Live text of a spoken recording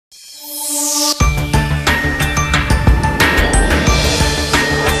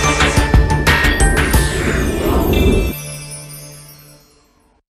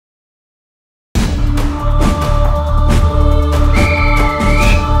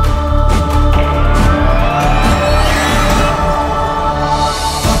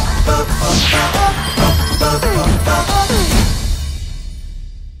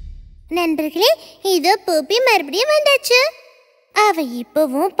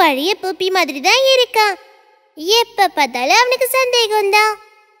இப்பவும் பழைய பூப்பி மாதிரி தான் இருக்கான். எப்ப பார்த்தாலும் அவனுக்கு சந்தேகம் தான்.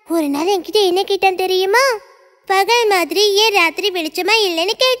 ஒரு நாள் என்கிட்ட என்ன கேட்டான் தெரியுமா? பகல் மாதிரி ஏன் ராத்திரி வெளிச்சமா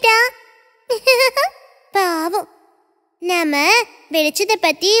இல்லைன்னு கேட்டான். பாவம். நாம வெளிச்சத்தை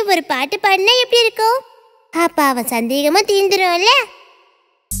பத்தி ஒரு பாட்டு பாடினா எப்படி இருக்கும்? அப்ப அவன் சந்தேகமும் தீர்ந்துரும்ல.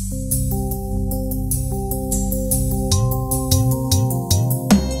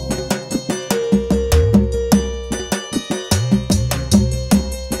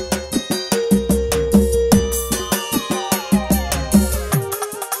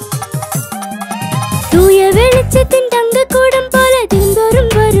 தூய வெளிச்சத்தின் தங்க கூடம் போல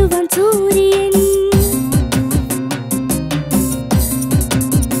தினந்தோறும் வருவான் சூரியன்.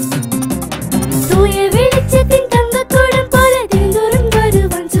 தூய வெளிச்சத்தின் தங்க கூடம் போல தினந்தோறும்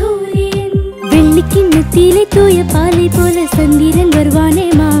வருவான் சூரியன். வெள்ளி கிண்ணத்திலே தூய பாலை போல சந்திரன் வருவானே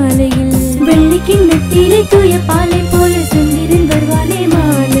மாலையில். வெள்ளி கிண்ணத்திலே தூய பாலை போல சந்திரன் வருவானே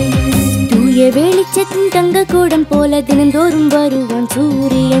மாலையில். தூய வெளிச்சத்தின் தங்க கூடம் போல தினந்தோறும் வருவான்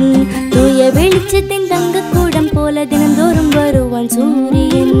சூரியன். தூய வெளிச்சத்தின் தங்க கூடம் போல தினந்தோறும் வருவான்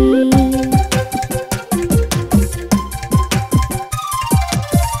சூரியன்.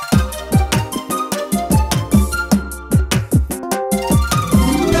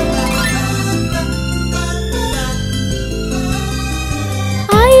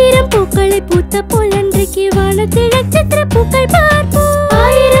 ஆயிரம் பூக்களை பூத்த போல் அன்றைக்கு வானத்தில் நட்சத்திர பூக்கள் பார்ப்போம்.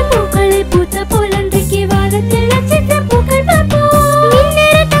 ஆயிரம் பூக்களை பூத்த போல் அன்றைக்கு வானத்தில் நட்சத்திர பூக்கள் பார்ப்போம்.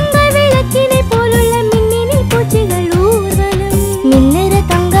 மின்னிற தங்க விளக்கினை போலுள்ள மின்மினி பூச்சிகள் ஊர்வலம். மின்னிற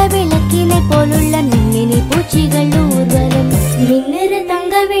தங்க விளக்கினை போலுள்ள மின்மினி பூச்சிகள் ஊர்வலம். மின்னிற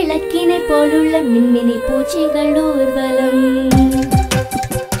தங்க விளக்கினை போலுள்ள மின்மினி பூச்சிகள் ஊர்வலம்.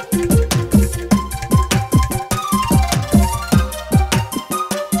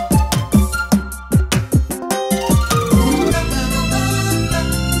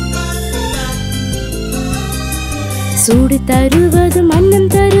 சூடு தருவதும் அன்னம்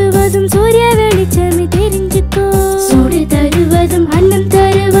தருவதும் சூரிய வெளிச்சமே தெரிஞ்சுக்கோ. சூடு தருவதும் அன்னம்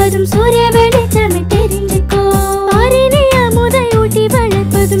தருவதும் சூரிய வெளிச்சமே தெரிஞ்சுக்கோ. பாரினைய முதல் ஊட்டி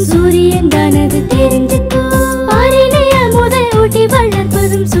வளர்ப்பதும் சூரியன் தானது தெரிஞ்சுக்கோ. பாரினைய முதல் ஊட்டி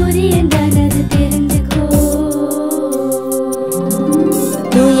வளர்ப்பதும் சூரியன் தானது தெரிஞ்சுக்கோ.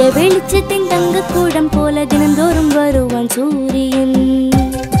 தூய வெளிச்சத்தின் தங்க கூடம் போல தினந்தோறும் வருவான் சூரியன்.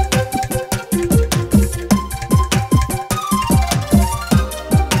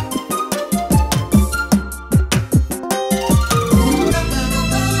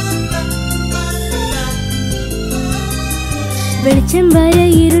 வெளிச்சம் வர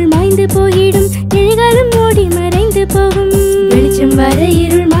இருள் மாய்ந்து போகிடும் நிழல்களும் ஓடி மறைந்து போகும். வெளிச்சம் வர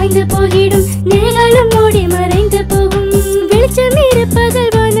இருள் மாய்ந்து போகிடும் நிழல்களும் ஓடி மறைந்து போகும். வெளிச்சம்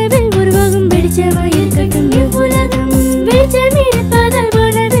இருப்பதால் வானவில் உருவாகும் வெளிச்சமாயிருக்கட்டும் இவ்வுலகம். வெளிச்சம் இருப்பதால்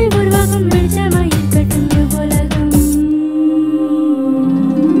வானவில் உருவாகும் வெளிச்சமாயிருக்கட்டும் இவ்வுலகம்.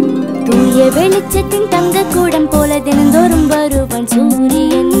 தூய வெளிச்சத்தின் தங்க கூடம் போல தினந்தோறும் வருவான்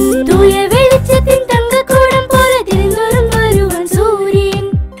சூரியன். தூய வெளிச்சத்தின் தங்க கூடம் போல தினந்தோறும் வருவான் சூரியன்.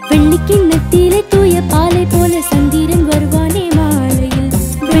 வெள்ளி கிண்ணத்திலே தூய பாலை போல சந்திரன் வருவானே மாலையில்.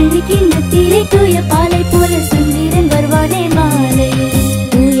 வெள்ளி கிண்ணத்திலே தூய பாலை போல சந்திரன் வருவானே மாலையில்.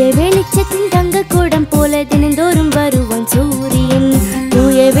 தூய வெளிச்சத்தின் தங்க கூடம் போல தினந்தோறும் வருவான் சூரியன்.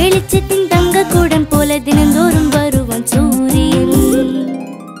 தூய வெளிச்சத்தின் தங்க கூடம் போல தினந்தோறும் வருவான் சூரியன்.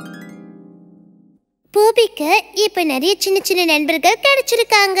 பூபிக்கு இப்ப நிறைய சின்ன சின்ன நண்பர்கள்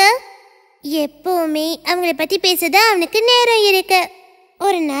கிடைச்சிருக்காங்க. எப்பவுமே அவங்கள பத்தி பேசதான் அவனுக்கு நேரம் இருக்கு.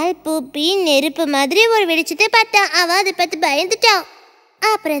 ஒரு நாள் பூப்பி நெருப்பு மாதிரி ஒரு வெளிச்சத்தை பார்த்தான். அவன் அதை பார்த்து பயந்துட்டான்.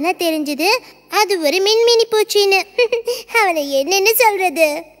 அப்புறம் தான் தெரிஞ்சது அது ஒரு மின்மினி பூச்சின்னு. அவனை என்னன்னு சொல்றது?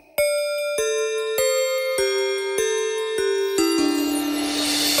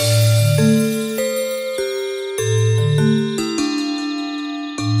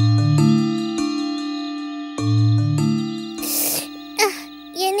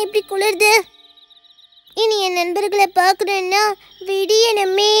 என்ன இப்படி குளிர்து? இனி என் நண்பர்களை பார்க்கணும்னா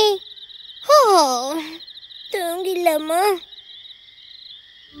விடியணுமே. தூங்கிடலாமா?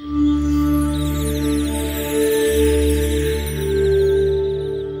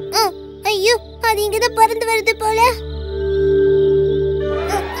 ஐயோ, அது இங்கதான் பறந்து வருது போல.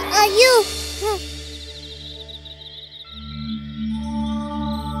 ஐயோ,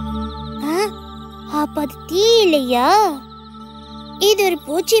 அப்ப அது தீ இல்லையா? இது ஒரு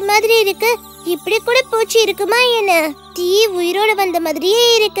பூச்சி மாதிரி இருக்கு. இப்படி கூட பூச்சி இருக்குமா என்ன? தீ உயிரோட வந்த மாதிரியே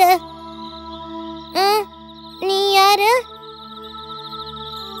இருக்கு. நீ யாரு?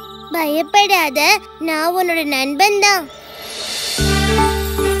 பயப்படாத, நான் உன்னோட நண்பன் தான்.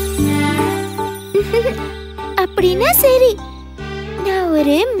 அப்படின்னா சரி. நான்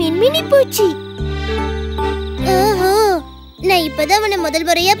ஒரு மின்மினி பூச்சி. ஓஹோ, நான் இப்பதான் உன்னை முதல்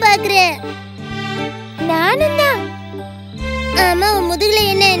முறையா பாக்குறேன். நானும் தான். ஆமா, உன் முதுகுல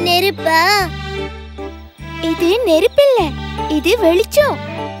என்ன நெருப்பா? இது நெருப்பில்ல, இது வெளிச்சம்.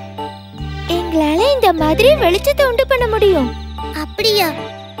 எங்களால இந்த மாதிரி வெளிச்சத்தை உண்டு பண்ண முடியும். அப்படியா?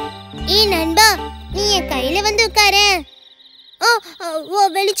 நண்பா, நீ என் கையில வந்து உட்காரு. ஓ,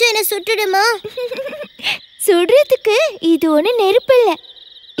 வெளிச்சம் என்ன சுட்டுடுமா? சுடுறதுக்கு இது ஒண்ணு நெருப்பு இல்ல,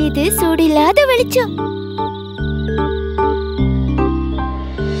 இது சூடில்லாத வெளிச்சம்.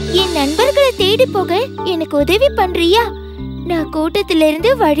 என் நண்பர்களை தேடி போக எனக்கு உதவி பண்றியா? நான்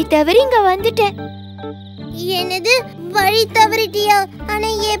கூட்டத்திலிருந்து வழி தவறி இங்க வந்துட்டேன். என்னது, வழி தவறிட்டியா? ஆனா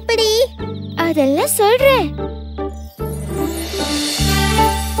எப்படி? அதெல்லாம் சொல்றேன்.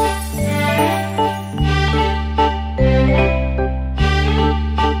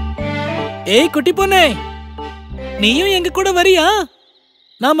 ஏய் குட்டி பொண்ணே, நீயும் எங்க கூட வரியா?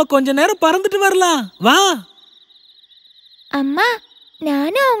 நாம கொஞ்ச நேரம் பறந்துட்டு வரலாம், வா. அம்மா,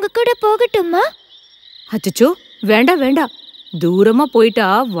 நானும் அவங்க கூட போகட்டுமா? அச்சச்சோ, வேண்டாம் வேண்டாம், தூரமா போயிட்டா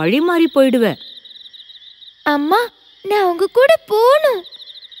வழி மாறி போயிடுவேன். அம்மா, நான் உங்க கூட போகணும்.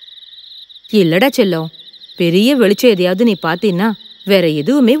 இல்லடா செல்லம், பெரிய வெளிச்சம் எதையாவது நீ பாத்தீன்னா வேற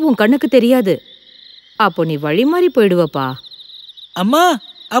எதுவுமே உன் கண்ணுக்கு தெரியாது. அப்போ நீ வழி மாறி போயிடுவப்பா. அம்மா,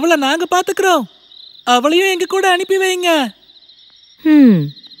 அவளை நாங்க பாத்துக்கிறோம், அவளையும் எங்க கூட அனுப்பி வைங்க.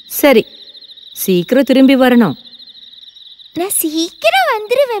 சரி, சீக்கிரம் திரும்பி வரணும். நான் சீக்கிரம்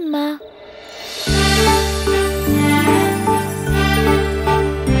வந்துருவேம்மா.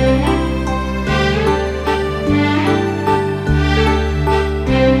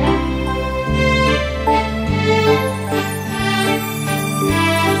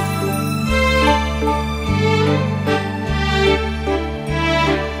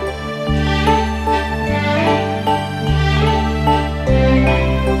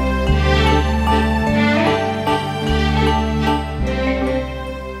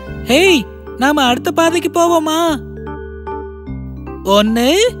 ஹேய், நாம அடுத்த பாதைக்கு போவோமா? 1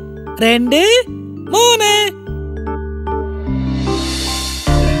 2 3.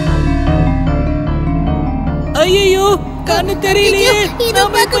 ஐயோ, கண்ணு தெரியலையே.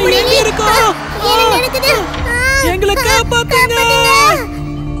 நாம இப்ப எங்க இருக்கோம்? எங்களை காப்பாத்துங்க.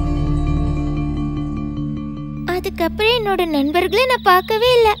 அதுக்கப்புறம் என்னோட நண்பர்களை நான்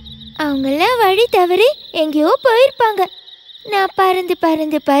பார்க்கவே இல்லை. அவங்கெல்லாம் வழி தவறி எங்கேயோ போயிருப்பாங்க. நான் பறந்து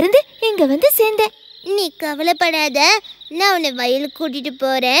பறந்து பறந்து இங்க வந்து சேர்ந்தேன். நீ கவலைப்படாத, நான் உன்னை வயலுக்கு கூட்டிட்டு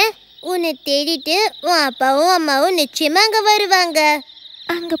போறேன். உன்னை தேடிட்டு உன் அப்பாவும் அம்மாவும் நிச்சயமா அங்க வருவாங்க.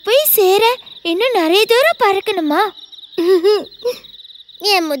 அங்க போய் சேர இன்னும் நிறைய தூரம் பறக்கணுமா?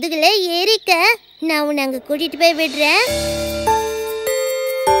 என் முதுகுல ஏறிக்க, நான் உன்னை அங்க கூட்டிட்டு போய் விடுறேன்.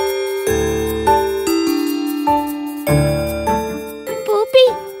 பூப்பி,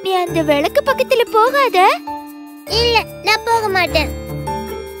 நீ அந்த விளக்கு பக்கத்துல போகாத. இல்ல, நான் போக மாட்டேன்.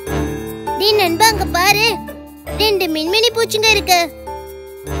 நீ நண்பா, அங்க பாரு, 2 மின்மினி பூச்சிங்க இருக்கு.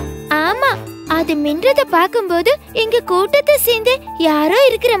 ஆமா, அது மின்றத பாக்கும்போது எங்க கூட்டத்தை சேர்ந்து யாரோ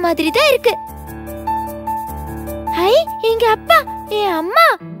இருக்கிற மாதிரி தான் இருக்கு. ஹை, எங்க அப்பா, என் அம்மா.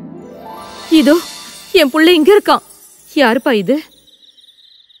 இதோ என் புள்ள இங்க இருக்கான். யாருப்பா இது?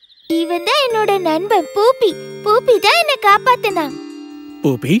 இவன் தான் என்னோட நண்பன் பூப்பி. பூப்பி தான் என்ன காப்பாத்தினா.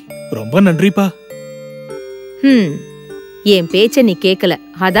 பூபி, ரொம்ப நன்றிப்பா. என் பேச்ச நீ கேக்கல,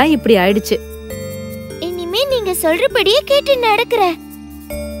 அதான் இப்படி ஆயிடுச்சு. இனிமே நீங்க சொல்றபடியே கேட்டு நடக்கிற.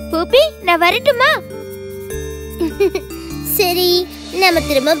 பூப்பி, நான் வரட்டுமா? சரி, நாம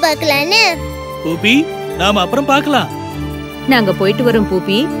திரும்ப பார்க்கலான்னு. பூபி, நாம அப்புறம் பார்க்கலாம். நாங்க போயிட்டு வரோம்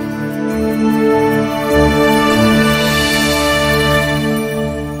பூப்பி.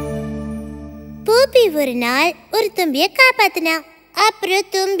 பூப்பி ஒரு நாள் ஒரு தும்பிய காப்பாத்தினா.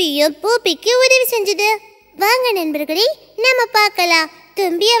 அப்புறம் தும்பியும் பூப்பிக்கு உதவி செஞ்சது. வாங்க நண்பர்களே, நாம பார்க்கலாம்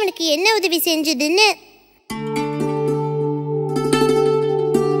தும்பி அவனுக்கு என்ன உதவி செஞ்சதுன்னு.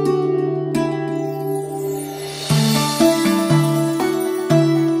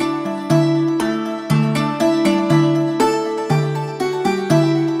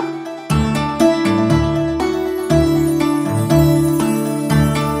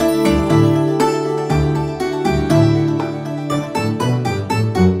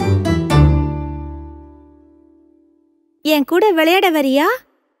 என் கூட விளையாட வரியா?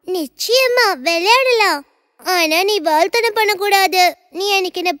 நிச்சயமா விளையாடலாம். ஆனா நீ வாழ்த்தனம் பண்ணக்கூடாது. நீ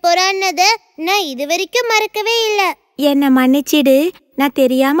அன்னைக்கு என்ன பொறானத நான் இது வரைக்கும் மறக்கவே இல்லை. என்ன மன்னிச்சிடு, நான்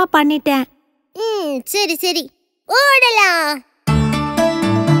தெரியாம பண்ணிட்டேன். சரி சரி, ஓடலாம்.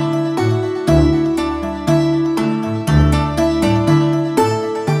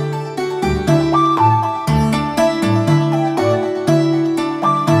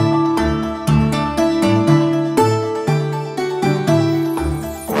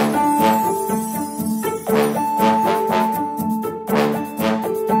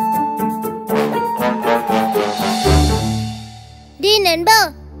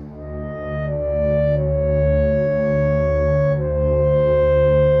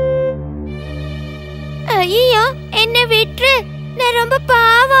 ரொம்ப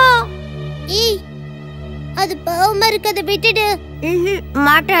பாவம். ஏய், அது பாவமா இருக்கு, அதை விட்டுடு.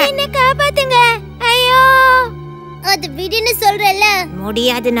 மாட்டேன். என்ன காப்பாத்துங்க. ஐயோ, அது விடுன்னு சொல்றல.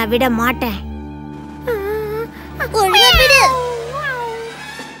 முடியாது, நான் விட மாட்டேன். ஒழுங்கா விடு.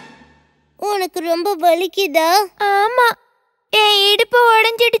 உனக்கு ரொம்ப வலிக்குதா? ஆமா, என் இடுப்பு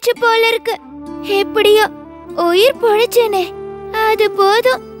உடைஞ்சிடுச்சு போல இருக்கு. எப்படியோ உயிர் பொழைச்சேனே, அது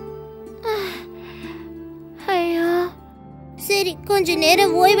போதும். ஐயோ. சரி, கொஞ்ச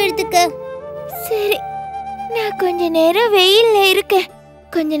நேரம் ஓய்வு எடுத்துக்க. சரி, நான் கொஞ்ச நேரம் வெயில்ல இருக்கேன்.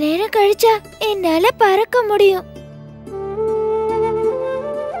 கொஞ்ச நேரம் கழிச்சா என்னால பறக்க முடியும்.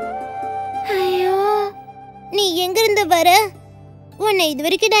 ஐயோ. நீ எங்க இருந்து வர? உன்னை இது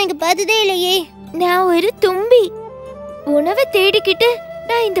வரைக்கும் நான் இங்க பார்த்ததே இல்லையே. நான் ஒரு தும்பி. உணவை தேடிக்கிட்டு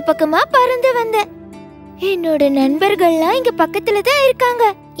நான் இந்த பக்கமா பறந்து வந்தேன். என்னோட நண்பர்கள்லாம் இங்க பக்கத்துல தான் இருக்காங்க.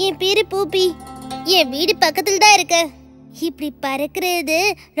 என் பேரு பூப்பி. என் வீடு பக்கத்துல தான் இருக்கு. இப்படி பறக்கிறது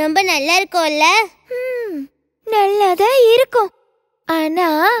ரொம்ப நல்லா இருக்கும்ல? நல்லாதான் இருக்கும். ஆனா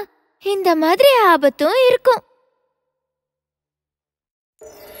இந்த மாதிரி ஆபத்தும் இருக்கும்.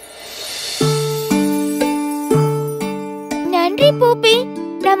 நன்றி பூப்பி,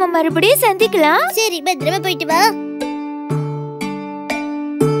 நாம மறுபடியும் சந்திக்கலாம். சரி, பத்திரமா போயிட்டு வா.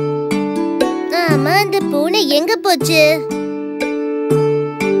 ஆமா, அந்த பூனை எங்க போச்சு?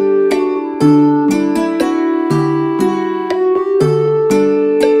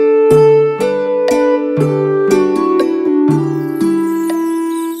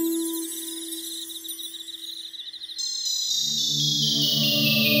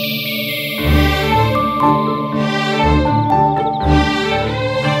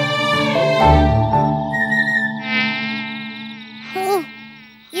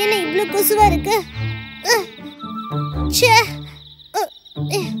 என்ன இவ்ளோ கொசுவா இருக்கு? ச்சே.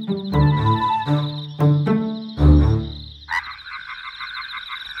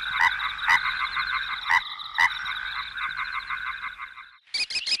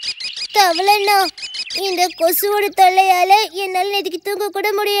 தவளண்ணா, இந்த கொசுவோட தொல்லையால என்னால நேற்றுக்கு தூங்க கூட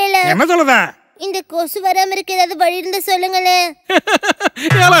முடியல. என்ன சொல்லுத? இந்த கொசு வராம இருக்க ஏதாவது வழி இருந்தா சொல்லுங்களேன்.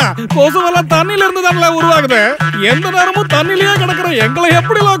 கொசுவெல்லாம் தண்ணில இருந்து தானே உருவாகுது. எந்த நேரமும் தண்ணிலேயே கிடக்குற எங்களை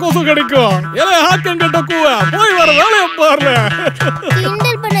எப்படிலாம் கொசு கிடைக்கும்? ஹாக்கம் கட்ட கூவ போய் வர வேலையை பாரு.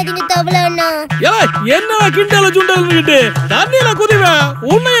 கிண்டல் பண்ணாதீங்க தவளண்ணா. என்ன கிண்டல சுண்டல் தண்ணியில குதிவ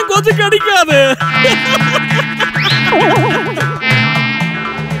உன்னையும் கொசு கடிக்காது.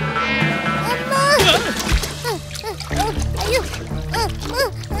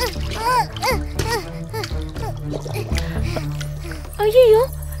 ஐயோ,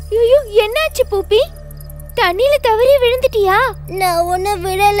 ஐயோ, என்னாச்சு பூப்பி? தண்ணியில தவறி விழுந்துட்டியா? நான் ஒண்ணு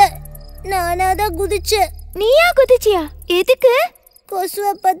விழல, நானாதான் குதிச்சேன். நீயா குதிச்சியா? எதுக்கு?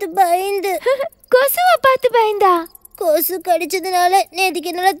 கொசுவை பார்த்து பயந்து. கொசுவை பார்த்து பயந்தா? கொசு கடிச்சதுனால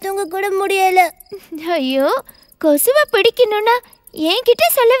நேற்றுக்கு என்னால தூங்க கூட முடியல. ஐயோ, கொசுவை பிடிக்கணும்னா என்கிட்ட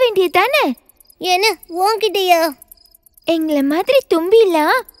சொல்ல வேண்டியதானே? என்ன உன்கிட்டயா? எங்களை மாதிரி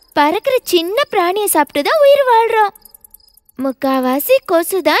தும்பிலாம் பறக்கிற சின்ன பிராணியை சாப்பிட்டு தான் உயிர் வாழ்றோம். முக்காவாசி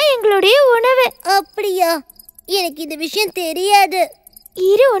கொசு தான் எங்களுடைய உணவு. அப்படியா? எனக்கு இந்த விஷயம் தெரியாது.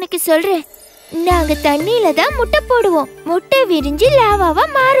 இரு, உனக்கு சொல்றேன். நாங்க தண்ணியில தான் முட்டை போடுவோம். முட்டை விரிஞ்சு லாவாவா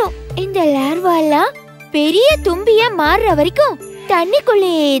மாறும். இந்த லார்வாலாம் பெரிய தும்பியா மாறுற வரைக்கும்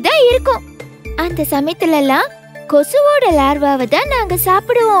தண்ணிக்குள்ளேயே தான் இருக்கும். அந்த சமயத்துலலாம் கொசுவோட லார்வாவை தான் நாங்க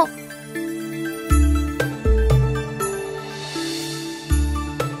சாப்பிடுவோம்.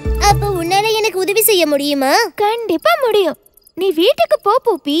 அப்ப உன்னால எனக்கு உதவி செய்ய முடியுமா? கண்டிப்பா முடியும். நீ வீட்டுக்கு போ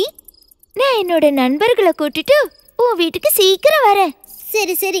பூப்பி. நான் என்னோட நண்பர்களை கூட்டிட்டு உன் வீட்டுக்கு சீக்கிரம் வரேன்.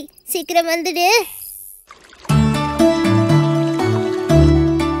 சரி சரி, சீக்கிரம் வந்துடு.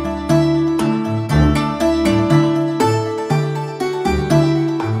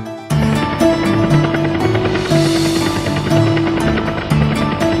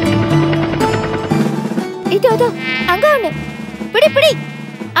 இதோ அங்க ஒண்ணு. பிடி பிடி.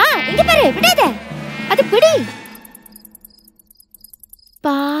 இங்க பாரு, விடாத. அது பிடி.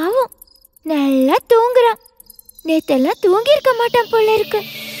 பாவம், நல்லா தூங்குறான். நேத்தெல்லாம் தூங்கி இருக்க மாட்டான் போல இருக்கு.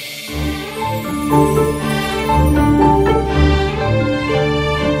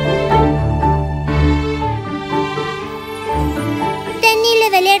 தண்ணியில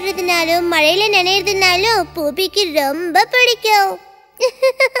விளையாடுறதுனாலும் மழையில நனைறதுனாலும் பூபிக்கு ரொம்ப பிடிக்கும்.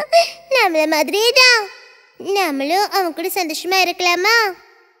 நம்மள மாதிரியே தான். நம்மளும் அவன் கூட சந்தோஷமா இருக்கலாமா?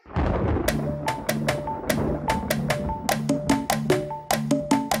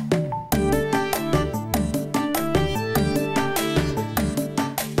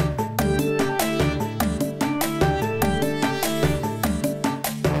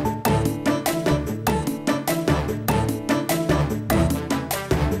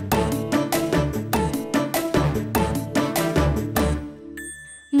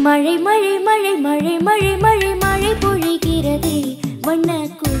 மழை மழை மழை மழை மழை மழை மழை பொழிகிறது, வண்ண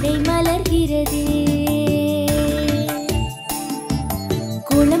குடை மலர்கிறது.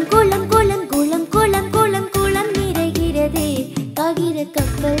 குளம் குளம் குளம் குளம் குளம் குளம் குளம் நிறைகிறது, காகித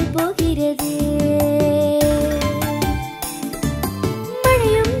கப்பல் போகிறது.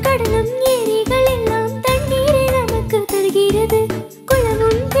 மழையும் கடலும் ஏரிகள் எல்லாம் தண்ணீரை நமக்கு தருகிறது,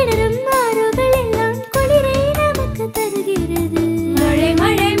 குளமும் கிணறும் ஆறுகள் எல்லாம் குளிரை நமக்கு தருகிறது. மழை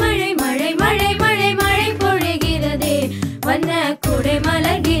மழை மழை மழை மழை மழை மழை பொழிகிறது, வண்ண குடை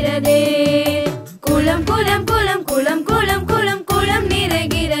மலர்கிறது. குளம் குளம் குளம் குளம் குளம் குளம் குளம்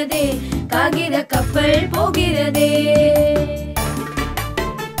நிறைகிறது, காகித கப்பல் போகிறது.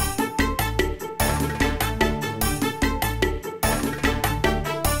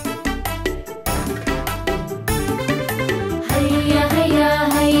 ஹையா ஹையா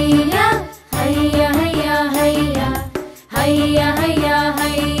ஹையா ஹையா ஹையா ஹையா ஹையா ஹையா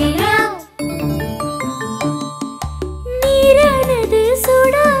ஹையா. நீரானது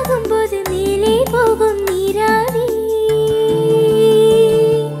சூடாகும் போது மேலே போகும் நீராவி,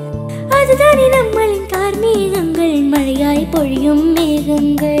 அதுதானே நம்மளின் கார்மேகங்கள், மழையாய் பொழியும்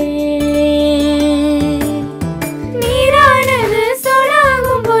மேகங்கள். நீரானது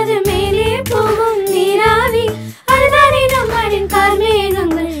சூடாகும் போது மேலே போகும் நீராவி, அதுதானே நம்மளின்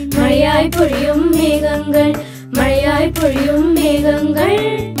கார்மேகங்கள், மழையாய் பொழியும் மேகங்கள், மழையாய் பொழியும் மேகங்கள்.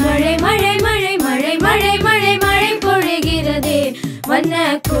 மழை மழை மழை மழை மழை மழை மழை பொழிகிறது, வண்ண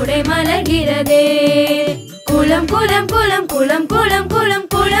குடை மலர்கிறது. குளம் குளம் குளம் குளம் குளம் குளம்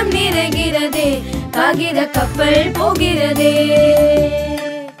குளம் நிறைகிறது, காகித கப்பல் போகிறது.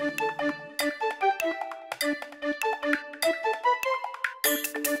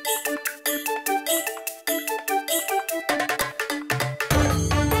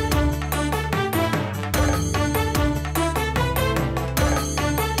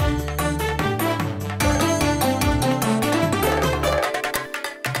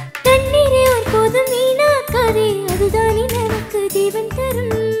 தண்ணீரை ஒருபோதும் வீணாக்காதே, அதுதானே நமக்கு ஜீவன் தரும்.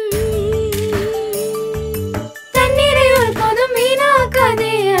 தண்ணீரை ஒருபோதும்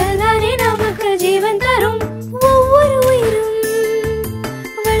வீணாக்காதே, அதுதானே நமக்கு ஜீவன் தரும். ஒவ்வொரு உயிரும்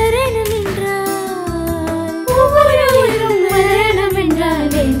வளரணும் என்றால், ஒவ்வொரு உயிரும் வளரணும் என்றால்,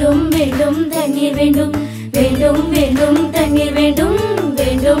 வேண்டும் வேண்டும் தண்ணீர் வேண்டும், வேண்டும் வேண்டும் தண்ணீர் வேண்டும்,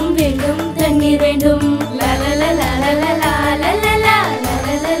 வேண்டும் வேண்டும் தண்ணீர் வேண்டும். லா லா லா லா லா லா லா லா லா லா.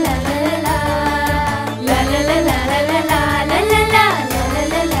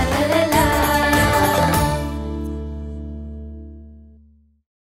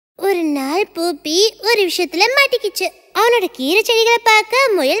 ஒரு நாள் பூப்பி ஒரு விஷயத்துல மாட்டிக்கிச்சு. அவனோட கீரை செடிகளை பார்க்க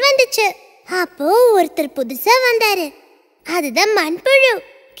முயல் வந்துச்சு. அப்போ ஒருத்தர் புதுசா வந்தாரு. அதுதான் மண்புழு.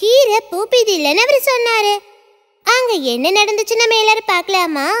 கீரை பூப்பி இது இல்லைன்னு அவரு சொன்னாரு. அங்க என்ன நடந்துச்சுன்னு நம்ம எல்லாரும்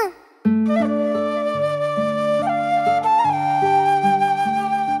பார்க்கலாமா?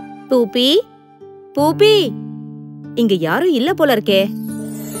 பூப்பி பூப்பி, இங்க யாரும் இல்ல போல இருக்கே.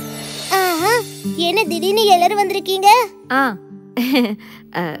 ஆஹா, என்ன திடீர்னு எல்லாரும் வந்திருக்கீங்க? ஆ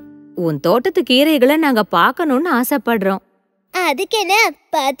உன் தோட்டத்து கீரைகளை நாங்க பார்க்கணும்னு ஆசைப்படுறோம். அதுக்கு என்ன,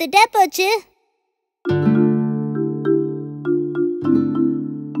 பார்த்துட்டா போச்சு.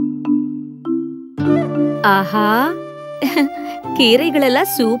 ஆஹா, கீரைகள்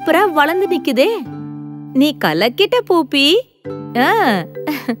எல்லாம் சூப்பரா வளர்ந்து நிக்குதே. நீ கலக்கிட்ட பூப்பி.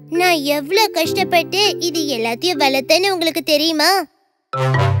 நான் எவ்வளவு கஷ்டப்பட்டு இது எல்லாத்தையும் வளர்த்தேன்னு உங்களுக்கு தெரியுமா?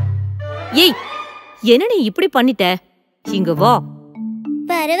 ஏய், என்ன நீ இப்படி பண்ணிட்ட? இங்க வா.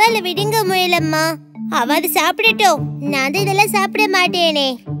 பரவாயில்ல விடுங்க முயலம்மா, அவ அது சாப்பிடட்டும். நான் தான் இதெல்லாம் சாப்பிட மாட்டேனே.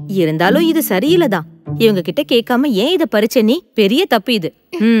 இருந்தாலும் இது சரியில்லதான். இவங்க கிட்ட கேட்காம ஏன் இத பறிச்ச நீ? பெரிய தப்பு இது.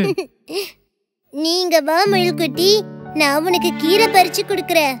 நீங்க வா முயல்குட்டி, நான் உனக்கு கீரை பறிச்சு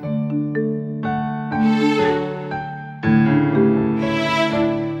கொடுக்கறேன்.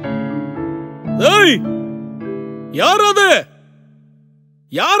 ஏய், யார் அது?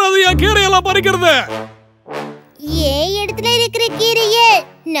 யார் அது என் கீரையெல்லாம் பறிக்கிறது? ஏன் இடத்துல இருக்கிற கீரையே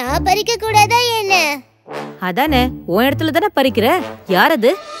நான் பறிக்க கூடாதா என்ன? அதானே, உன் இடத்துல தானே பறிக்கிற. யார்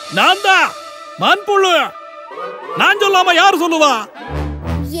அது? நான் தான், மண்புழு. நான் சொல்லாம யார் சொல்லுவா?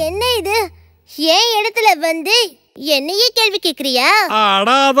 என்ன இது, ஏன் இடத்துல வந்து என்னையே கேள்வி கேக்குறியா?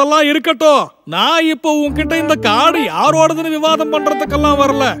 அடா, அதெல்லாம் இருக்கட்டும். நான் இப்போ உன்கிட்ட இந்த காடு யாரோடதுன்னு விவாதம் பண்றதுக்கெல்லாம்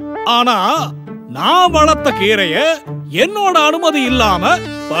வரல. ஆனா நான் வளர்த்த கீரைய என்னோட அனுமதி இல்லாம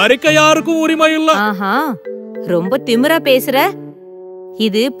பறிக்க யாருக்கும் உரிமை இல்ல. ஆஹா, ரொம்ப திமிரா பேசுற.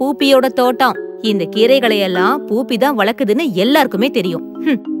 இது பூப்பியோட தோட்டம். இந்த கீரைகளை எல்லாம் பூப்பி தான் வளர்க்குதுன்னு எல்லாருக்குமே தெரியும்.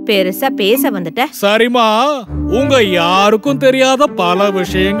 பெருசா பேச வந்துட்ட. சரிமா, உங்க யாருக்கும் தெரியாத பல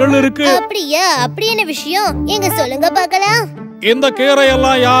விஷயங்கள் இருக்கு. அப்படியா? அப்படி என்ன விஷயம்? எங்க சொல்லுங்க பார்க்கலாம். இந்த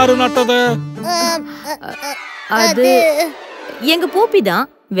கீரையெல்லாம் யாரு நட்டது? அது எங்க பூப்பி தான்.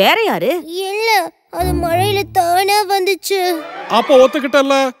 வேற யாரு? இல்ல, அது மழையில தானா வந்துச்சு. அப்ப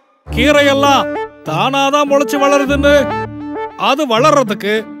ஒத்துக்கிட்டல்ல, கீரையெல்லாம் தானாதான் முளைச்சு வளருதுன்னு. அது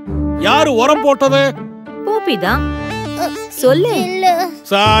வளர்றதுக்கு யாரு உரம் போட்டது? பூப்பி தான். சொல்லு. இல்ல.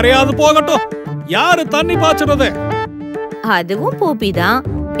 சரி, அது போகட்டும். யாரு தண்ணி பாய்ச்சறது? அதுவும் பூப்பி தான்.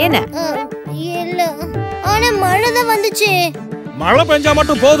 என்ன? இல்ல, ஆனா மழை தான் வந்துச்சு. மழை பெஞ்சா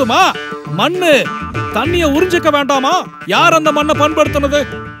மட்டும் போதுமா? மண்ணு தண்ணிய உறிஞ்சிக்க வேண்டாமா? யார் அந்த மண்ணை பண்படுத்தினது?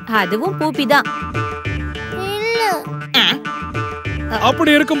 அதுவும் பூப்பி தான். இல்ல.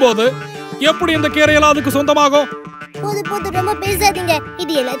 அப்படி இருக்கும்போது எப்படி இந்த கீரையெல்லாம் அதுக்கு சொந்தமாகும்? போது போது, ரொம்ப பேசாதீங்க.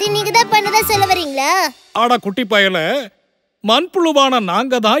 இது எல்லாத்தையும் நீங்க தான் பண்ணதா சொல்ல வரீங்களா? ஆட குட்டி பயல, மண்புழுவான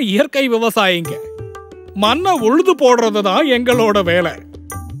நாங்க தான் இயற்கை விவசாயிங்க. மண்ணை உழுது போடுறது தான் எங்களோட வேலை.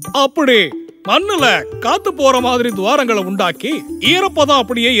 அப்படி மண்ணுல காத்து போற மாதிரி துவாரங்களை உண்டாக்கி ஈரப்பதம்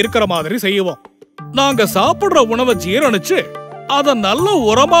அப்படியே இருக்கிற மாதிரி செய்வோம். நாங்க சாப்பிடுற உணவை ஜீரணிச்சு அத நல்ல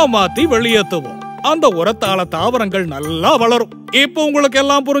உரமா மாத்தி வெளியேற்றுவோம். அந்த உரத்தால தாவரங்கள் நல்லா வளரும். இப்ப உங்களுக்கு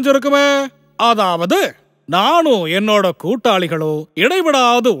எல்லாம் புரிஞ்சிருக்குமே. அதாவது நானும் என்னோட கூட்டாளிகளும்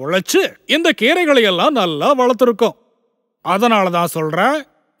இடைவிடாது உழைச்சு இந்த கீரைகளை எல்லாம் நல்லா வளர்த்திருக்கோம். அதனாலதான் சொல்றேன்,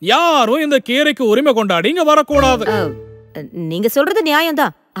 யாரும் இந்த கீரைக்கு உரிமை கொண்டாடி இங்க வரக்கூடாது. நீங்க சொல்றது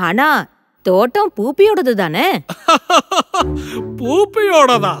நியாயம்தான். ஆனா தோட்டம் பூப்பியோடது தானே?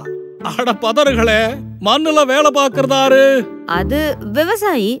 பூப்பியோடதா? அட பதறுகளே, மண்ணுல வேலை பாக்குறதாரு? அது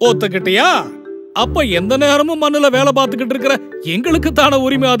விவசாயி. ஒத்துக்கிட்டியா? அப்ப எந்த நேரமும் மண்ணுல வேலை பார்த்துக்கிட்டு இருக்கிற எங்களுக்கு தான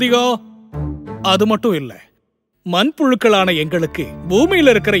உரிமை அதிகம். அது மட்டும் இல்ல, மண்புழுக்களான எங்களுக்கு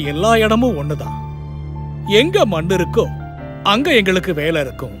பூமியில இருக்கிற எல்லா இடமும் ஒண்ணுதான். எங்க மண் இருக்கோ அங்க எங்களுக்கு வேலை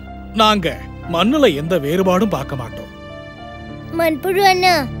இருக்கும். நாங்க மண்ணுல எந்த வேறுபாடும் பார்க்க மாட்டோம். மண்புழு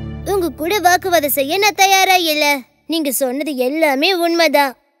அண்ணா, உங்க கூட வாக்குவாதம் செய்ய நான் தயாரா இல்ல. நீங்க சொன்னது எல்லாமே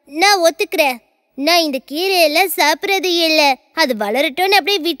உண்மைதான், நான் ஒத்துக்கிறேன். நான் இந்த கீரையெல்லாம் சாப்பிடறது இல்ல. அது வளரட்டும்னு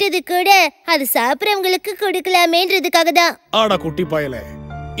அப்படியே விட்டது கூட அது சாப்பிடறவங்களுக்கு கொடுக்கலாமேன்றதுக்காக தான். ஆடா குட்டி பயல,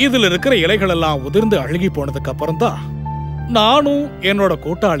 இதுல இருக்கிற இலைகள் எல்லாம் உதிர்ந்து அழுகி போனதுக்கு அப்புறம் தான் நானும் என்னோட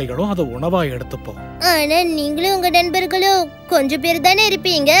கூட்டாளிகளும் அதை உணவா எடுத்துப்போம். ஆனா நீங்களும் உங்க நண்பர்களும் கொஞ்சம் பேர் தானே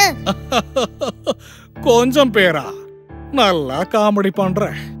இருப்பீங்க. கொஞ்சம் பேரா? நல்லா காமெடி பண்ற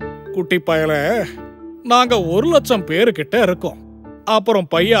குட்டி பயல. நாங்க 1,00,000 பேரு கிட்ட இருக்கோம். அப்புறம்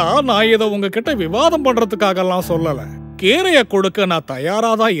பையா, நான் இதை உங்ககிட்ட விவாதம் பண்றதுக்காக எல்லாம் சொல்லல. கீரைய கொடுக்க நான்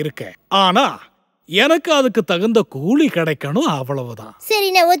தயாரா தான் இருக்கேன். ஆனா எனக்கு அதுக்கு தகுந்த கூலி கிடைக்கணும், அவ்வளவுதான். சரி,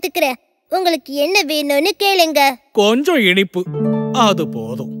 நான் ஒத்துக்கிறேன். உங்களுக்கு என்ன வேணும்னு கேளுங்க. கொஞ்சம் இனிப்பு, அது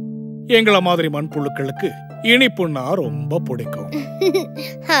போதும். எங்கள மாதிரி மண்புழுக்களுக்கு இனிப்புன்னா ரொம்ப பிடிக்கும்.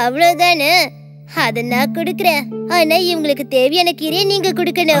 அவ்வளவுதானே? அத நான் கொடுக்கறேன். ஆனா இவங்களுக்கு தேவையான கீரையை நீங்க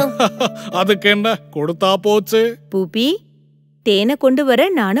கொடுக்கணும். அதுக்கு என்ன, கொடுத்தா போச்சு. பூப்பி, தேனை கொண்டு வர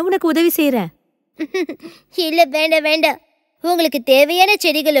நானும் உனக்கு உதவி செய்யறேன். இல்ல, வேண்டாம் வேண்டாம். உங்களுக்கு தேவையான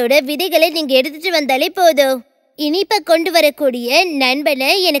செடிகளோட விதைகளை நீங்க எடுத்துட்டு வந்தாலே போதும். இனிப்ப கொண்டு வரக்கூடிய நண்பனை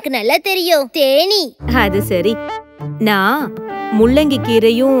எனக்கு நல்லா தெரியும், தேனி. அது சரி, நான் முள்ளங்கி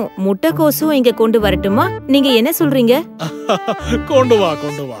கீரையும் முட்டைக்கோசும் இங்க கொண்டு வரட்டுமா? நீங்க என்ன சொல்றீங்க? கொண்டு வா,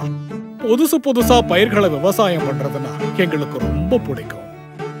 கொண்டு வா. புதுசு புதுசா பயிர்களை விவசாயம் பண்றதுன்னா எங்களுக்கு ரொம்ப பிடிக்கும்.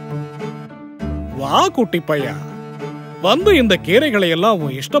 வா குட்டி பையா, வந்து இந்த கீரைகளை எல்லாம்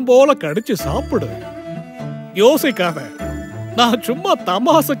உன் இஷ்டம் போல கடிச்சு சாப்பிடு. யோசிக்காத, நான் சும்மா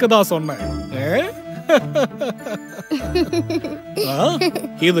தமாசுக்கு தான் சொன்னேன்.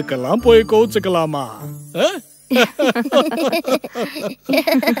 இதுக்கெல்லாம் போய் கோச்சுக்கலாமா?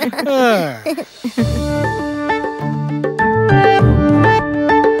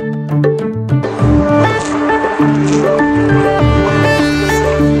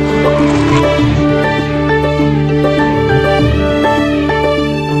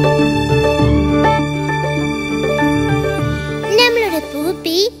 நம்மளோட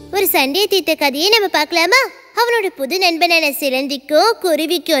பூப்பி ஒரு சண்டை தீர்த்த கதையை நம்ம பார்க்கலாமா? அவனோட புது நண்பனான சிலந்திக்கும்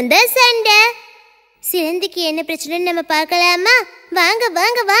குருவிக்கும் தான் சண்டை. சிலந்திக்கு என்ன பிரச்சனைன்னு நம்ம பார்க்கலாமா? வாங்க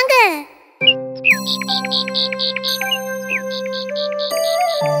வாங்க வாங்க.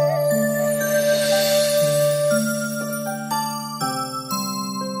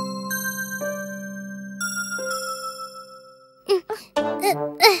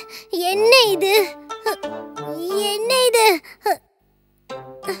 என்ன இது? என்ன இது?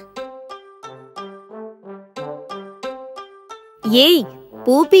 ஏய்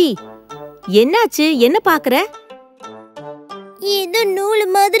பூப்பி, என்னாச்சு? என்ன பாக்குற? இது நூல்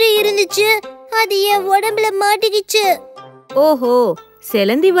மாதிரி இருந்துச்சு, அது என் உடம்புல மாட்டிக்கிச்சு. ஓஹோ,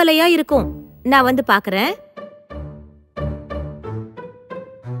 செலந்தி வலையா இருக்கும். நான் வந்து பாக்குறேன்.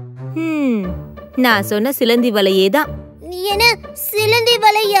 நான் சொன்ன சிலந்தி வலையே தான். என்ன சிலந்தி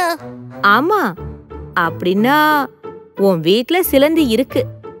வலையா? ஆமா, அப்படின்னா உன் வீட்ல சிலந்தி இருக்கு.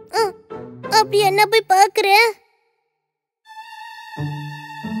 அப்படி என்ன போய் பாக்குறேன்.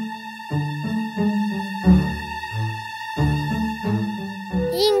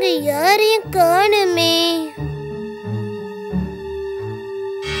 இங்க யாரையும் காணுமே.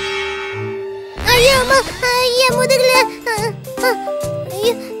 ஐயோ அம்மா, ஐயா முதுகுல.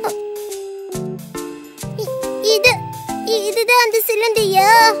 இதுதான் அந்த சிலந்தியா?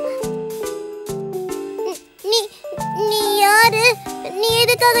 நீ யாரு? நீ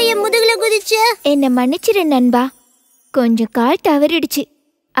எதுக்காக என் முதுகுல குதிச்ச? என்ன மன்னிச்சிரு நண்பா, கொஞ்சம் கால் தவறிடுச்சு,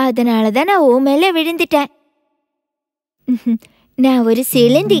 அதனாலதான் நான் உன் மேல விழுந்துட்டேன். நான் ஒரு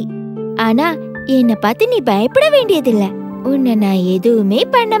சிலந்தி, ஆனா என்னை பார்த்து நீ பயப்பட வேண்டியதில்ல. உன்னை நான் எதுவுமே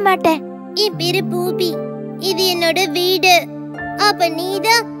பண்ண மாட்டேன். என் பேரு பூபி, இது என்னோட வீடு. அப்ப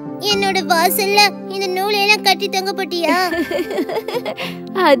நீதான் என்னோட வாசல்ல இந்த நூலையெல்லாம் கட்டி தொங்க போட்டியா?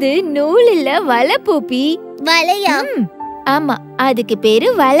 அது நூல் இல்ல, வலை பூபி. வலையா? ஆமா, அதுக்கு பேரு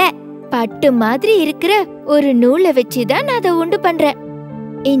வலை. பட்டு மாதிரி இருக்கிற ஒரு நூலை வச்சுதான் நான் அதை உண்டு பண்றேன்.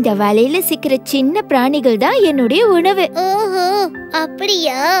 இந்த வலையில சிக்கிற சின்ன பிராணிகள் தான் என்னுடைய உணவு. ஓஹோ,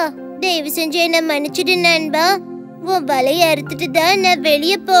 அப்படியா? தயவு செஞ்சு என்ன மன்னிச்சிடு நண்பா. உன் வலைய அறுத்துட்டு தான் நான்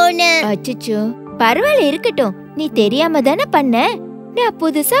வெளியே போனேன். அச்சச்சோ, பரவாயில்ல, இருக்கட்டும். நீ தெரியாம தானே பண்ண. நான்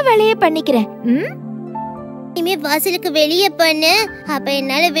புதுசா வலைய பண்ணிக்கிறேன். இனிமே வாசலுக்கு வெளியே பண்ணு, அப்ப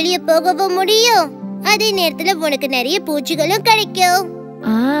என்னால வெளியே போகவும் முடியும். அதே நேரத்துல உனக்கு நிறைய பூச்சிகளும் கிடைக்கும்.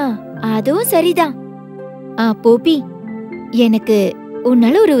 அதுவும் சரிதான். பூபி, எனக்கு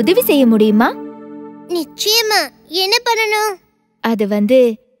உன்னால ஒரு உதவி செய்ய முடியுமா? நிச்சயமா. என்ன பண்ணணும்? அது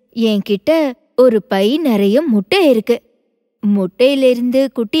என்கிட்ட ஒரு பை நிறைய முட்டை இருக்கு. முட்டையிலிருந்து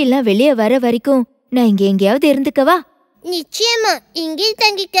குட்டி எல்லாம் வெளியே வர வரைக்கும் நான் இங்க எங்கேயாவது இருந்துக்கவா? நிச்சயமா, இங்கே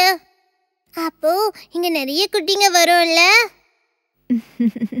தங்கிக்க. அப்போ இங்க நிறைய குட்டிங்க வரும்ல?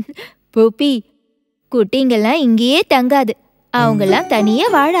 பூபி, குட்டிங்கெல்லாம் இங்கேயே தங்காது. அவங்கெல்லாம் தனியா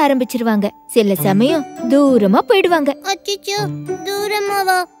வாழ ஆரம்பிச்சிருவாங்க. சில சமயம் தூரமா போயிடுவாங்க. அச்சச்சோ,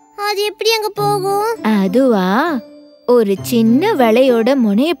 தூரமாவா? அது எப்படி அங்க போகும்? அதுவா, ஒரு சின்ன வலையோட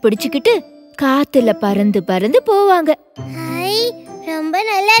முனைய பிடிச்சுக்கிட்டு காத்துல பறந்து பறந்து போவாங்க. ஹை, ரொம்ப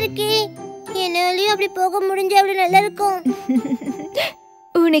நல்லா இருக்கே. என்னாலயும் அப்படி போக முடிஞ்சா அவ்வளவு நல்லா இருக்கும்.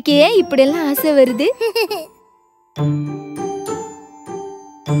 உனக்கு ஏன் இப்படியெல்லாம் ஆசை வருது?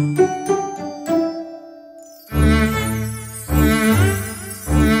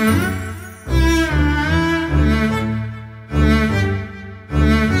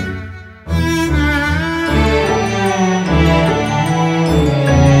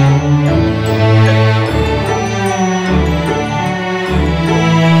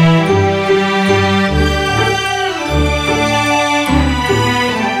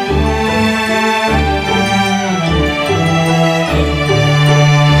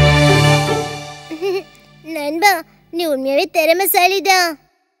 நண்பா, நீ உண்மையாவே திறமைசாலிதான்.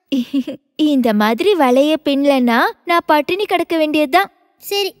 இந்த மாதிரி வலைய பின்னலனா நான் பட்டினி கிடக்க வேண்டியதுதான்.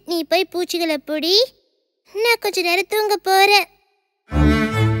 சரி, நீ போய் பூச்சிகளை பிடி. நான் கொஞ்ச நேரம் தூங்க போறேன்.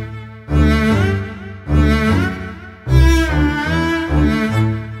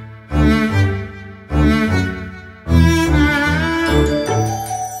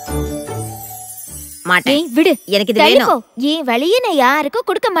 மாட்டேன், விடு. எனக்கு இது வேணும். என் வழியை நான் யாருக்கும்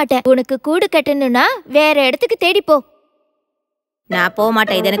கொடுக்க மாட்டேன். உனக்கு கூடு கட்டணும்னா வேற இடத்துக்கு தேடி போ. நான் போக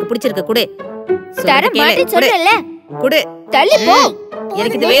மாட்டேன். இது எனக்கு பிடிச்சிருக்கு. குடு. தர மாட்டேன்னு சொல்லல. குடு. தள்ளி போ.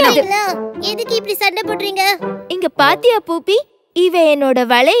 எனக்கு இது வேணும். எதுக்கு இப்படி சண்டை போடுறீங்க? இங்க பாத்தியா பூபி, இவ என்னோட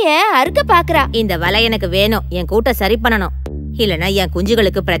வலைய அறுக்க பாக்குறா. இந்த வலை எனக்கு வேணும். என் கூட்ட சரி பண்ணணும், இல்லனா என்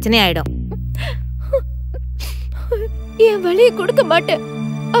குஞ்சுகளுக்கு பிரச்சனை ஆயிடும். என் வலைய கொடுக்க மாட்டேன்.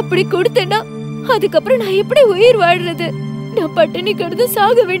 அப்படி கொடுத்தேன்னா அதுக்கப்புறம் நான் எப்படி உயிர் வாழ்றது? நான் பட்டினி கிடந்து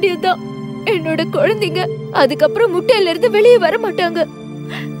சாக வேண்டியதுதான். என்னோட குழந்தைங்க அதுக்கப்புறம் முட்டையில இருந்து வெளியே வர மாட்டாங்க.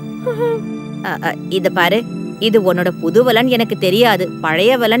 இத பாரு, இது உன்னோட புது வலைன்னு எனக்கு தெரியாது.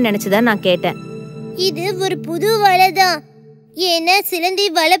 பழைய வலைன்னு நினைச்சுதான் நான் கேட்டேன். இது ஒரு புது வலைதான். ஏன்னா சிலந்தி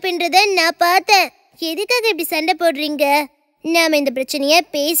வலை பின்றத நான் பார்த்தேன். எதுக்காக இப்படி சண்டை போடுறீங்க? நாம இந்த பிரச்சனைய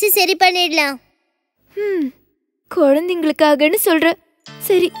பேசி சரி பண்ணிடலாம். குழந்தைங்களுக்காகன்னு சொல்ற.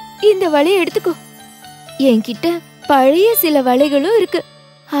 சரி, இந்த வலைய எடுத்துக்கோ. என்கிட்ட பழைய சில வலைகளும் இருக்கு.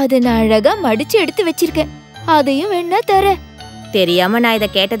 அதை நான் அழகா மடிச்சு எடுத்து வச்சிருக்கேன். அதையும் வேணா தர. தெரியாம நான் இத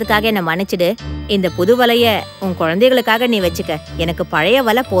கேட்டதுக்காக என்ன மன்னிச்சிடு. இந்த புது வலைய உன் குழந்தைகளுக்காக நீ வச்சுக்க. எனக்கு பழைய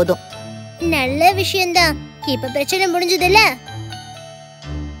வலை போதும். நல்ல விஷயம்தான். இப்ப பிரச்சனை முடிஞ்சதுல.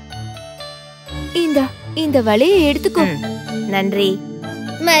 இந்த வலைய எடுத்துக்கோ. நன்றி.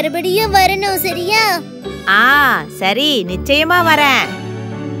 மறுபடியும் வரணும், சரியா? சரி, நிச்சயமா வரேன்.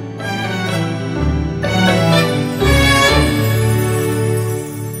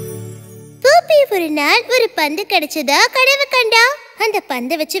 ஒரு நாள் ஒரு பந்து கிடைச்சதா கனவு கண்டா. அந்த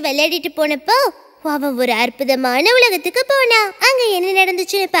பந்தை வச்சு விளையாடிட்டு போனப்போ அவன் ஒரு அற்புதமான உலகத்துக்கு போனா. அங்க என்ன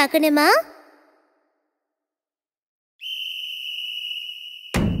நடந்துச்சுன்னு பார்க்கணுமா?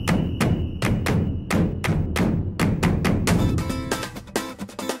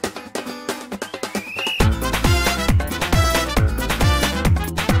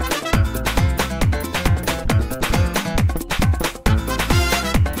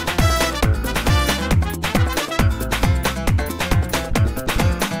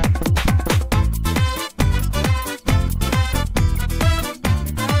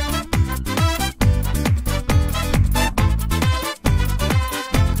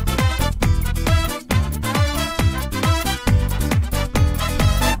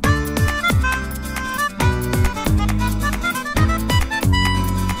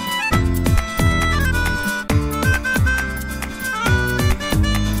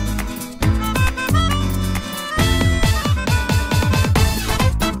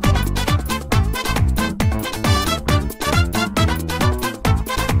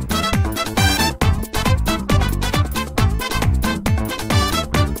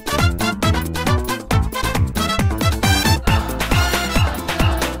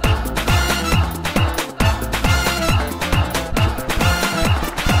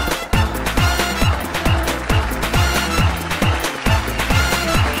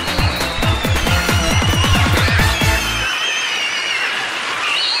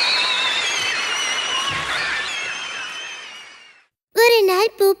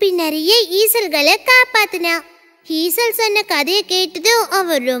 பூப்பி நிறைய ஈசல்களை காப்பாத்தினா. ஈசல் சொன்ன கதையை கேட்டதும்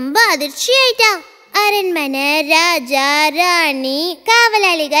அவன் ரொம்ப அதிர்ச்சி ஆயிட்டான். அரண்மனை, ராஜா, ராணி,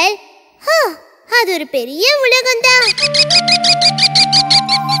 காவலாளிகள், அது ஒரு பெரிய உலகம்தான்.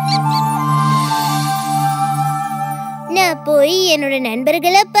 நான் போய் என்னோட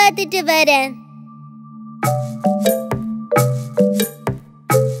நண்பர்களை பார்த்துட்டு வரேன்.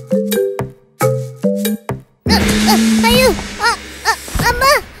 ஐயோ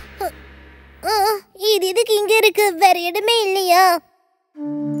அம்மா, இது எதுக்கு இங்க இருக்கு? வேற இடமே இல்லையா?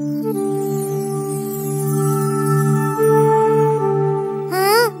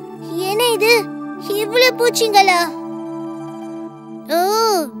 என்ன இது, இவ்வளவு பூச்சிங்களா? ஓ,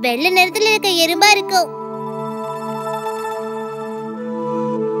 வெள்ளை நிறத்துல இருக்க எறும்பா இருக்கும்.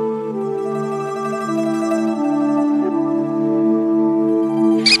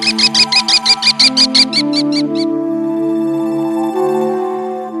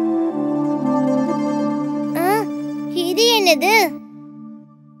 இது என்னது?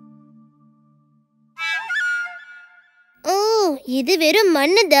 ஓ, இது வெறும்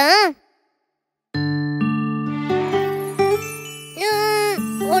மண்ணுதான்.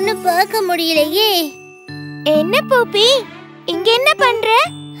 ஒன்னும் பார்க்க முடியலையே. என்ன பூப்பி, இங்க என்ன பண்ற?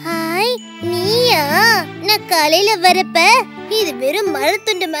 ஹாய், நீயா? நான் காலையில வரப்ப இது வெறும்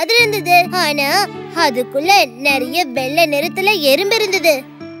மரத்துண்டு மாதிரி இருந்தது. ஆனா அதுக்குள்ள நிறைய வெள்ளை நிறத்துல எறும்பு இருந்தது.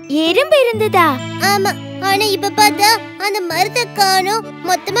 எறும்பு இருந்ததா? ஆமா, ஆனா இப்ப பார்த்தா அந்த மரத்தை காணோம்.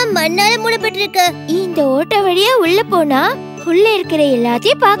 மொத்தமா மண்ணால மூடப்பட்டிருக்கு. இந்த ஓட்ட வழியா உள்ள போனா உள்ள இருக்கிற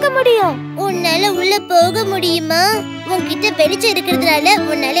எல்லாத்தையும் பார்க்க முடியும். உன்னால உள்ள போக முடியுமா? உன்கிட்ட வெளிச்சம் இருக்கிறதுனால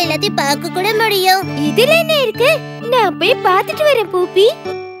உன்னால எல்லாத்தையும் பார்க்க கூட முடியும். இதுல என்ன இருக்கு? நான் போய் பார்த்துட்டு வரேன் பூப்பி.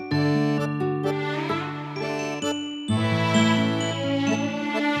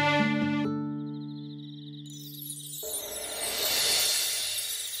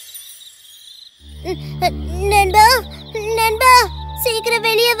 நண்பா, நண்பா, சீக்கிரம்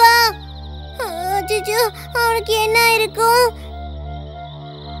வெளியே வா. அச்சச்சோ, அவனுக்கு என்ன இருக்கும்?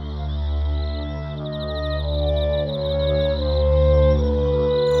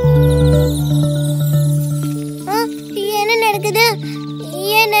 என்ன நடக்குது?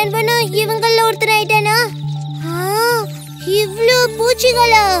 என் நண்பனும் இவங்கள ஒருத்தர் ஆயிட்டானா? இவ்ளோ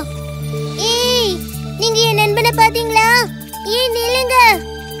பூச்சிகளா? ஏய், நீங்க என் நண்பனை பாத்தீங்களா? ஏய், நில்லுங்க,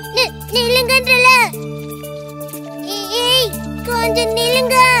 நில்லுங்கன்றல. ஏய், கொஞ்சம்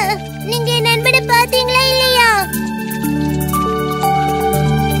நில்லுங்க. நீங்க என் நண்பனை பாத்தீங்களா இல்லையா?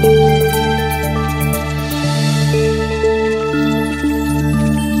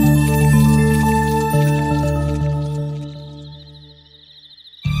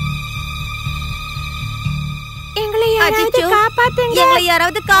 எங்களை யாராவது காப்பாத்துங்க. எங்களை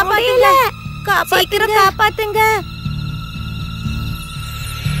யாராவது காப்பாத்துங்க. காப்பாத்துங்க.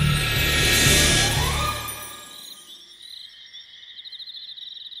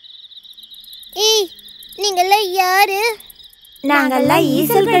 ஏய், நீங்கெல்லாம் யாரு? நாங்கெல்லாம்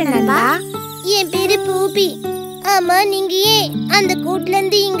ஈசல்கள் நண்பா. என் பேரு பூபி. ஆமா, நீங்க ஏன் அந்த கூட்ல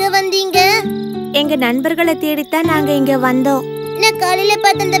இருந்து இங்க வந்தீங்க? எங்க நண்பர்களை தேடித்தான் நாங்க இங்க வந்தோம். நான் காலையில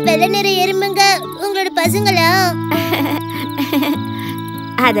பார்த்த அந்த வெள்ளை நிற எறும்புங்க பசங்களா?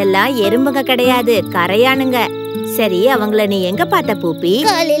 அதெல்லாம் எறும்புங்க கிடையாது, கரையானுங்க. சரி, அவங்கள நீ எங்க பார்த்த பூப்பி?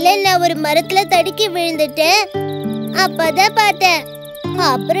 காலையில நான் ஒரு மரத்துல தடுக்கி விழுந்துட்டேன், அப்பதான் பார்த்தேன்.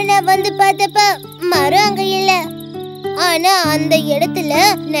 அப்புறம் நான் வந்து பார்த்தப்ப மரம் அங்க இல்ல. ஆனா அந்த இடத்துல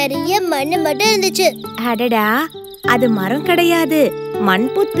நிறைய மண்ணு மட்டும் இருந்துச்சு. அடடா, அது மரம் கிடையாது, மண்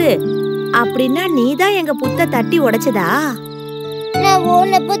புத்து. அப்படின்னா நீதான் எங்க புத்த தட்டி உடைச்சதா? நான்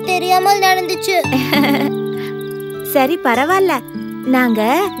ஓனப்போ தெரியாமல் நடந்துச்சு. சரி, பரவாயில்ல. நாங்க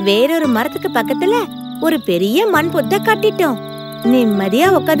வேறொரு மரத்துக்கு பக்கத்துல ஒரு பெரிய மண் புத்த கட்டிட்டோம். நிம்மதியா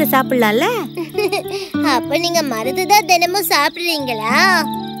உட்காந்து சாப்பிடலாம்ல. அப்ப நீங்க மரத்தை தான் தினமும் சாப்பிடுறீங்களா?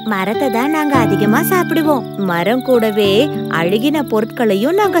 மரத்தை தான் நாங்க அதிகமா சாப்பிடுவோம். மரம் கூடவே அழுகின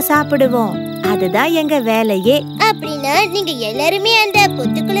பொருட்களையும் நாங்க சாப்பிடுவோம். அதுதான் எங்க வேலையே. அப்படின்னா நீங்க எல்லாருமே அந்த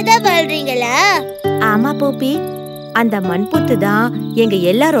புத்துக்குள்ளதான் வாழ்றீங்களா? ஆமா பூப்பி, அந்த மண் புத்து தான் எங்க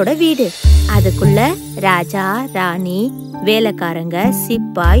எல்லாரோட வீடு. அதுக்குள்ள ராஜா, ராணி, வேலைக்காரங்க,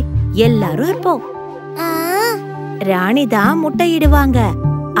 சிப்பாய் எல்லாரும் இருப்போம். ராணி தான் முட்டையிடுவாங்க.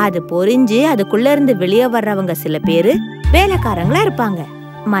 அது பொரிஞ்சு அதுக்குள்ள இருந்து வெளியே வர்றவங்க சில பேரு வேலைக்காரங்களா இருப்பாங்க.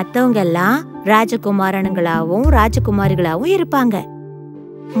 மத்தவங்க எல்லாம் ராஜகுமாரனுங்களாவும் ராஜகுமாரிகளாவும் இருப்பாங்க.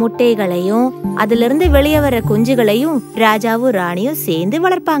 முட்டைகளையும் அதுல இருந்து வெளியே வர குஞ்சுகளையும் ராஜாவும் ராணியும் சேர்ந்து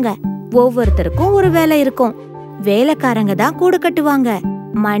வளர்ப்பாங்க. ஒவ்வொருத்தருக்கும் ஒரு வேலை இருக்கும். வேலைக்காரங்க தான் கூடு கட்டுவாங்க.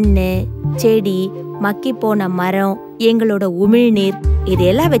 மண்ணு, செடி, மக்கி போன மரம், எங்களோட உமிழ்நீர்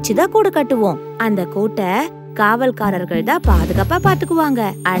இதெல்லாம் வச்சுதான் கூடு கட்டுவோம். அந்த கூட்டை காவல்காரர்கள் தான் பாதுகாப்பா பாத்துக்குவாங்க.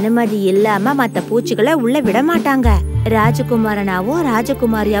 அனுமதி இல்லாம மத்த பூச்சிகளை உள்ள விட மாட்டாங்க. ராஜகுமாரனாவும்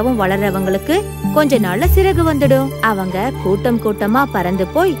ராஜகுமாரியாவும் வளர்றவங்களுக்கு கொஞ்ச நாள்ல சிறகு வந்துடும். அவங்க கூட்டம் கூட்டமா பறந்து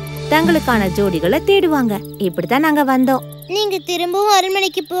போய் தங்களுக்கான ஜோடிகளை தேடுவாங்க. இப்படித்தான் நாங்க வந்தோம். நீங்க திரும்பவும்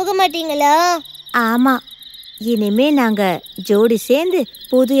அரண்மனைக்கு போக மாட்டீங்களா? ஆமா, இனிமே நாங்க ஜோடி சேர்ந்து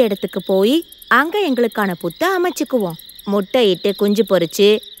புது இடத்துக்கு போய் அங்க எங்களுக்கான புத்த அமைச்சுக்குவோம். முட்டை இட்டு குஞ்சு பொரிச்சு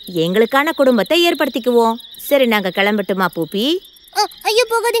எங்களுக்கான குடும்பத்தை ஏற்படுத்திக்குவோம். சரி, நாங்க கிளம்பட்டுமா பூப்பி? ஐயோ,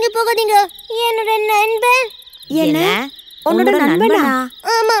 போகாதீங்க போகாதீங்க. என்னோட நண்பன். என்ன, உன்னோட நண்பனா?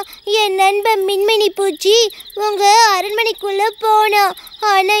 ஆமா, என் நண்பன் மின்மினி பூச்சி உங்க அரண்மனைக்குள்ள போனா.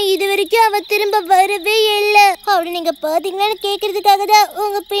 ஆனா இது வரைக்கும் அவ திரும்ப வரவே இல்ல. அப்படி நீங்க பாத்தீங்களான்னு கேக்குறதுக்காக தான்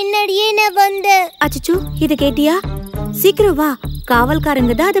உங்க பின்னாடியே நான் வந்தேன். அச்சச்சோ, இத கேட்டியா? சீக்கிரம் வா,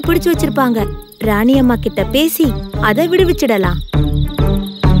 காவல்காரங்க தான் அதை பிடிச்சு வச்சிருப்பாங்க. ராணி அம்மா கிட்ட பேசி அதை விடுவிச்சிடலாம்.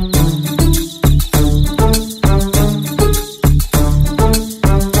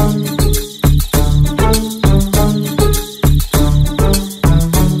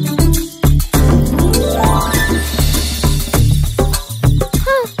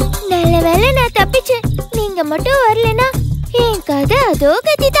 நல்ல வேளை நான் தப்பிச்சேன். நீங்க மட்டும் வரலனா என் கதை அதோ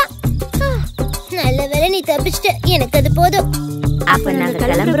கதிதான். நல்ல வேளை நீ தப்பிச்சிட்ட, எனக்கு அது போதும். அப்ப நாங்க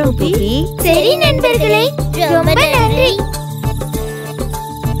கிளம்புறோம் பூப்பி. சரி நண்பர்களே, ரொம்ப நன்றி.